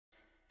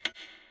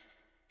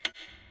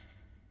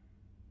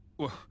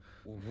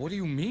What do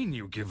you mean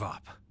you give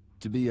up?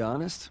 To be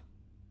honest,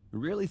 I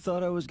really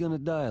thought I was gonna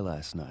die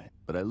last night,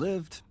 but I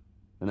lived,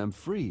 and I'm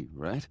free,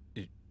 right?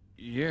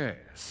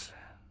 Yes.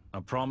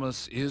 A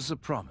promise is a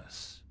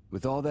promise.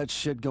 With all that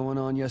shit going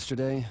on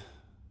yesterday,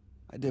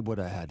 I did what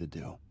I had to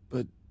do.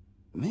 But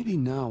maybe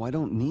now I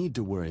don't need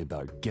to worry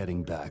about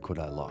getting back what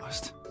I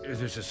lost.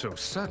 This is so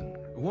sudden.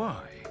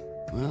 Why?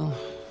 Well,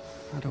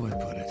 how do I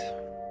put it?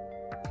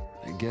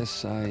 I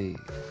guess I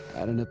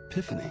had an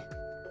epiphany.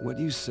 What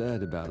you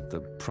said about the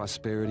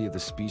prosperity of the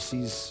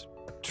species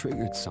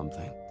triggered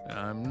something.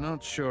 I'm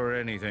not sure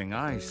anything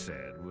I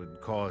said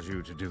would cause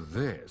you to do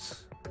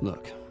this.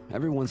 Look,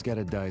 everyone's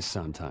gotta die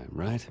sometime,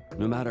 right?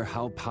 No matter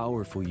how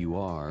powerful you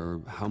are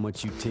or how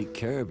much you take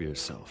care of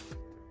yourself.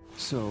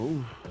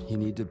 So, you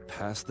need to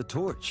pass the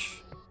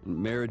torch.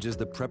 Marriage is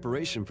the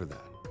preparation for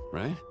that,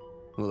 right?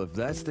 Well, if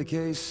that's the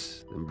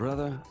case, then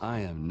brother, I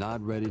am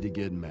not ready to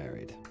get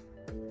married.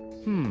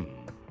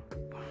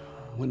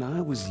 When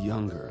I was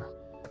younger,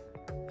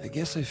 I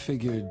guess I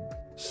figured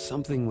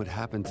something would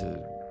happen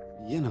to,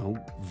 you know,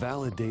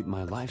 validate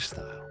my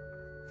lifestyle.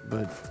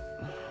 But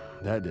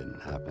that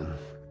didn't happen.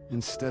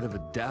 Instead of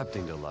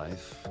adapting to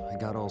life, I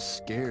got all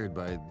scared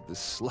by the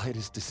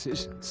slightest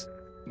decisions.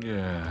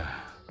 Yeah.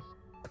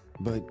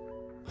 But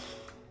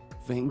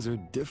things are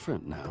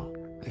different now.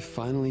 I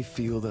finally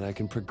feel that I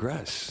can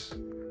progress.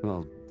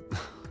 Well, I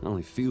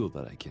only feel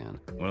that I can.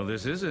 Well,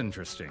 this is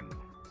interesting.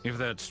 If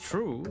that's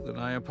true, then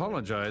I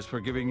apologize for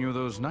giving you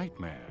those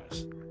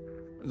nightmares.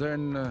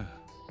 Then,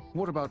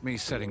 what about me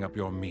setting up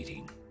your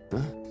meeting? Huh?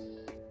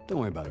 Don't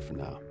worry about it for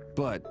now.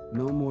 But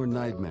no more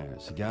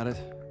nightmares, you got it?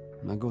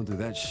 I'm not going through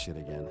that shit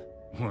again.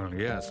 Well,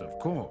 yes, of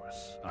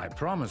course. I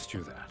promised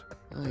you that.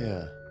 Oh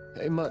yeah.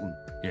 Hey, Mutton.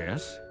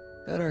 Yes?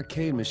 That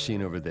arcade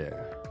machine over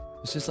there.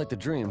 It's just like the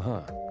dream,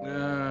 huh?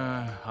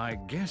 I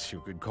guess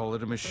you could call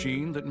it a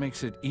machine that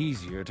makes it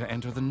easier to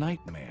enter the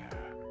nightmare.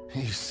 Are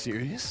you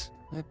serious?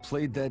 I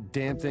played that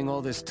damn thing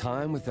all this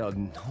time without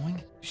knowing?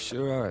 You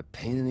sure are a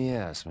pain in the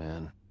ass,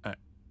 man.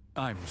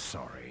 I'm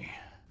sorry.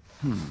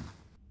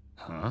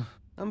 Huh?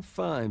 I'm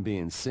fine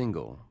being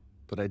single,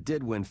 but I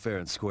did win fair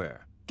and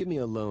square. Give me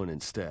a loan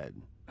instead.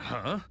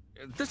 Huh?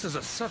 This is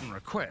a sudden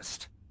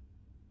request.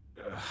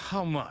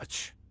 How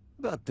much?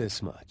 About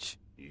this much.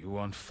 You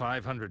want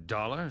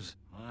 $500?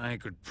 I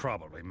could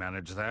probably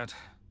manage that.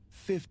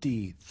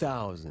 $50,000.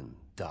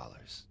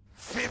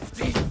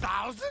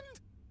 $50,000?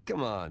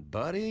 Come on,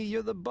 buddy,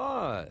 you're the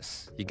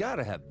boss. You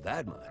gotta have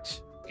that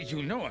much.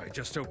 You know I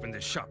just opened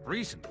this shop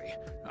recently.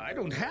 I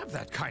don't have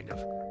that kind of...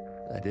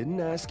 I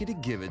didn't ask you to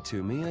give it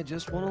to me, I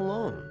just want a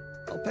loan.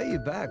 I'll pay you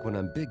back when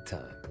I'm big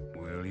time.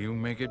 Will you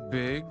make it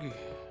big?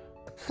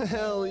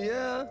 Hell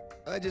yeah!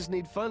 I just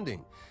need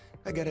funding.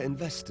 I gotta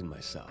invest in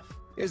myself.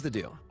 Here's the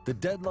deal. The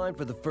deadline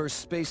for the first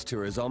space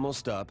tour is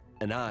almost up,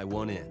 and I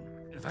want in.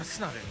 That's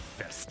not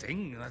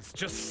investing, that's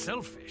just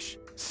selfish.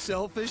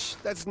 Selfish?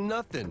 That's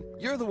nothing.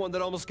 You're the one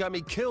that almost got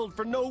me killed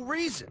for no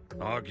reason.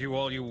 Argue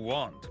all you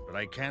want, but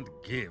I can't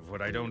give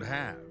what I don't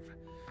have.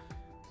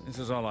 This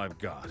is all I've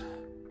got.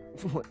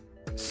 What?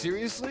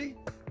 Seriously?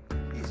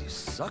 Jeez, you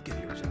suck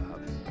at your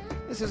job.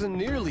 This isn't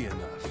nearly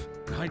enough.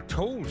 I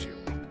told you.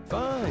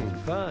 Fine,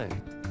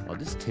 fine. I'll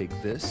just take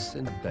this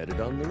and bet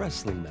it on the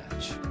wrestling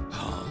match.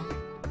 Huh?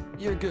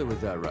 You're good with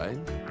that, right?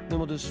 Then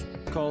we'll just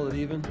call it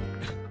even?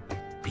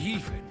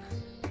 Even?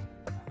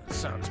 That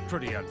sounds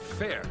pretty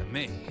unfair to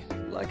me.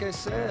 Like I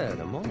said,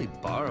 I'm only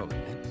borrowing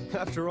it.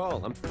 After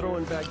all, I'm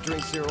throwing back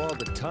drinks here all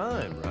the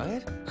time,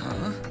 right?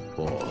 Huh?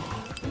 Oh.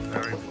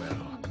 Very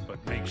well,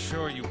 but make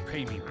sure you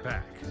pay me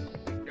back.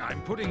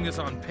 I'm putting this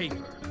on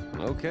paper.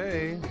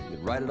 Okay, you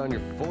write it on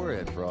your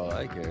forehead for all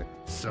I care.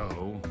 So,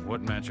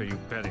 what match are you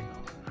betting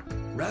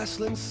on?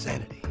 Wrestling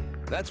Sanity.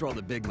 That's where all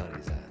the big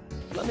money's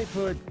at. Let me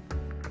put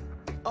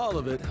all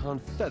of it on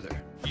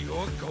Feather.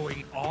 You're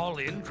going all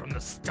in from the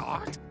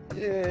start?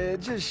 Yeah,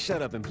 just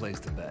shut up and place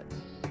the bet.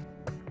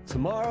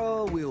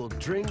 Tomorrow we will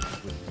drink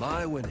with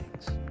my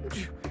winnings.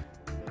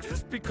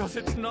 Just because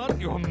it's not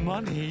your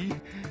money.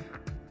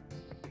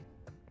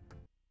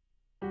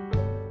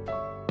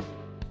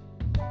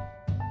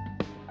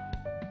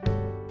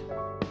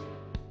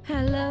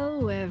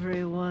 Hello,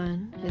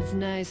 everyone. It's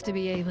nice to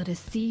be able to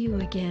see you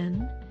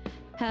again.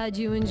 How'd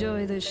you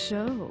enjoy the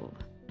show?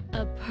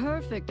 A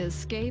perfect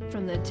escape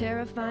from the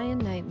terrifying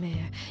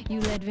nightmare. You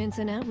led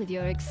Vincent out with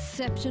your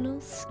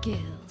exceptional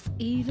skills.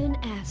 Even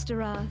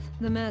Astaroth,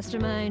 the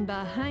mastermind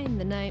behind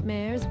the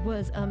nightmares,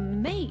 was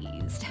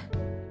amazed.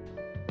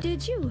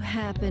 Did you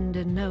happen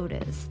to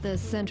notice the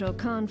central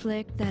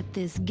conflict that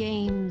this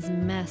game's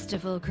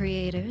masterful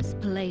creators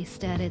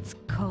placed at its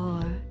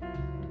core?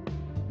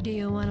 Do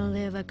you want to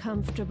live a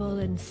comfortable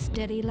and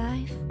steady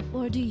life?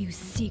 Or do you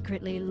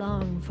secretly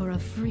long for a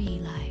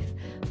free life,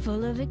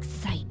 full of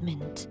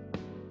excitement?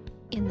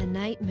 In the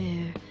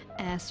nightmare,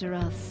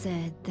 Astaroth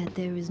said that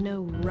there is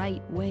no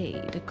right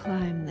way to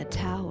climb the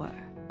tower.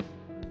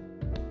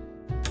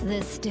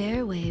 The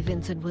stairway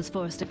Vincent was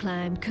forced to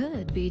climb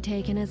could be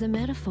taken as a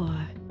metaphor.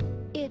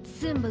 It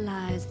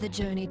symbolized the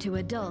journey to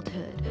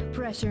adulthood,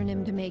 pressuring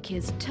him to make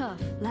his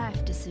tough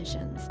life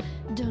decisions.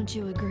 Don't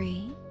you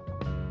agree?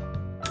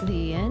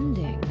 The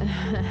ending.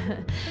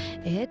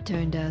 It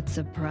turned out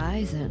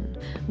surprising,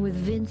 with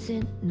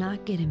Vincent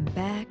not getting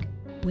back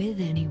with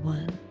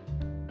anyone.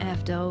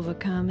 After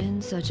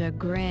overcoming such a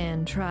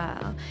grand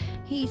trial,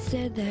 he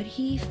said that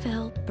he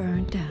felt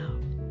burnt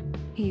out.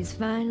 He's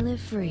finally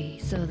free,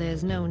 so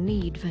there's no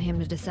need for him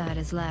to decide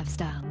his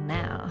lifestyle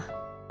now.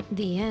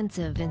 The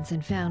answer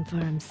Vincent found for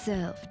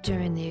himself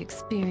during the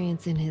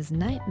experience in his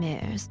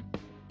nightmares.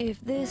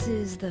 If this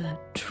is the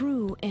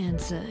true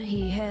answer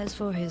he has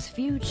for his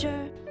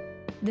future,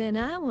 then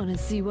I want to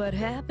see what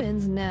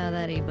happens now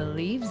that he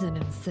believes in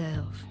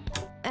himself.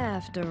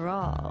 After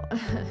all,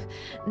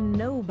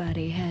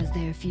 nobody has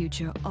their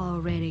future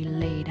already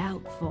laid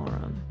out for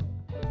them.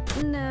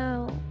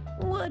 Now,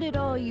 what did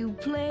all you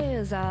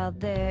players out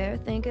there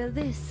think of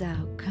this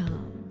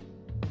outcome?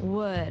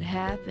 What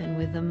happened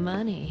with the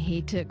money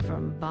he took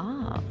from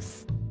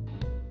Boss?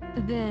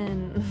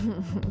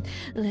 Then,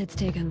 let's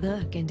take a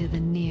look into the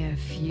near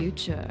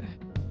future.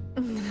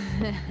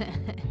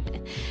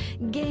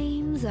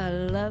 Games are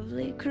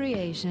lovely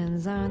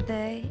creations, aren't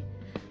they?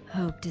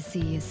 Hope to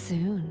see you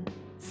soon.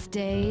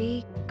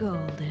 Stay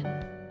golden.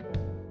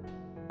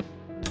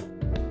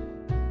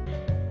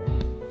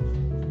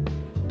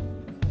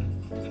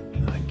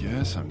 I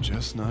guess I'm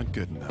just not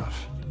good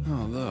enough.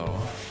 Although,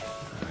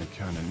 I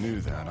kinda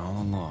knew that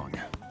all along.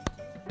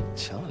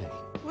 Johnny.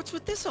 What's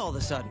with this all of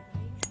a sudden?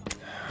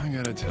 I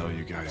gotta tell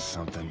you guys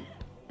something.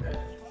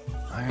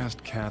 I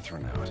asked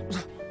Catherine out.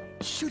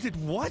 You did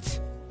what?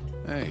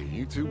 Hey,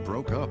 you two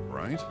broke up,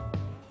 right?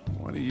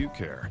 What do you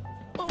care?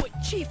 Oh, wait,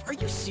 Chief, are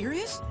you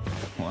serious?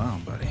 Wow,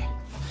 buddy.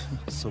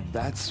 So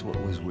that's what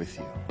was with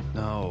you.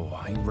 No,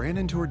 I ran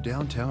into her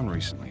downtown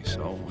recently,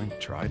 so I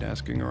tried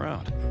asking her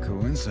out.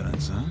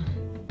 Coincidence, huh?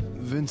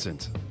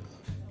 Vincent,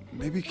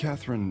 maybe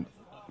Catherine's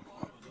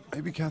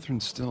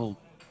still...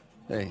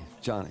 Hey,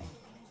 Johnny.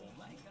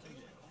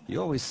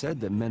 You always said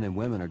that men and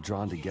women are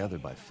drawn together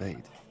by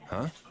fate.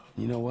 Huh?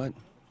 You know what?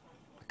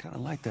 I kind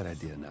of like that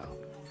idea now.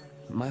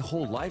 My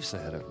whole life's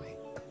ahead of me.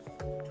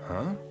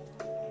 Huh?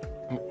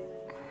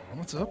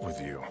 What's up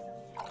with you?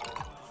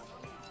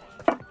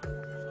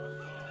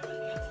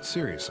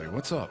 Seriously,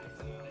 what's up?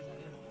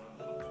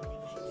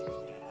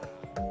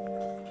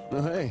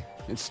 Oh, hey,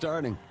 it's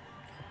starting.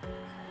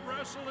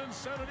 Wrestle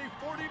Insanity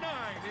 49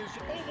 is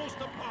almost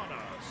upon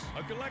us.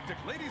 A Galactic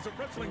Ladies of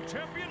Wrestling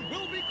champion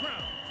will be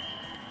crowned.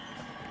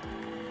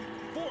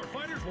 4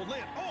 fighters will lay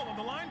it all on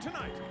the line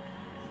tonight.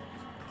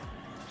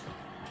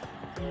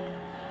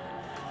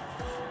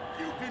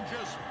 You can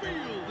just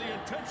feel the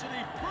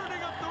intensity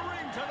burning up the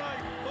ring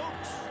tonight,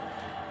 folks.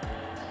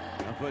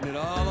 I'm putting it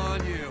all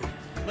on you.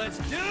 Let's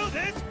do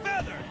this,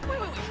 Feather!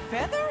 Wait,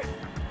 Feather?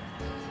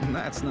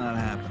 That's not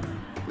happening.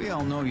 We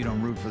all know you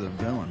don't root for the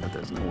villain, but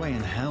there's no way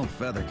in hell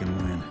Feather can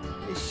win.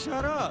 Hey,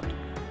 shut up.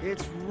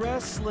 It's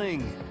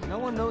wrestling. No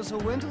one knows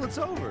who'll win till it's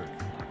over.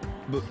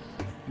 But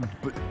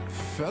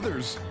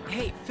Feathers...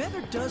 Hey,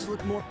 Feather does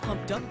look more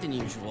pumped up than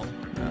usual.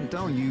 Now,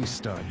 don't you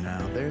start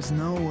now. There's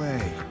no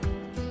way.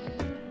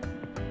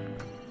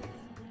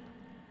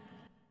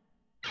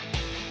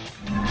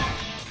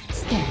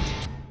 Start.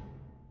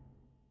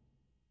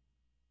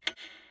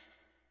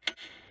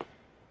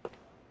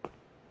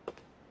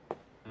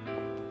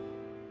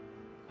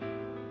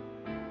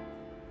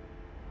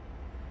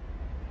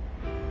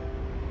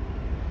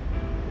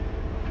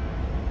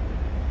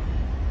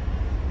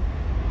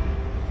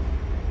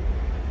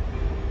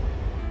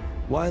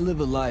 Why live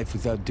a life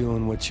without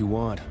doing what you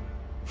want?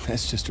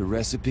 That's just a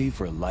recipe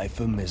for a life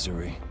of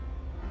misery.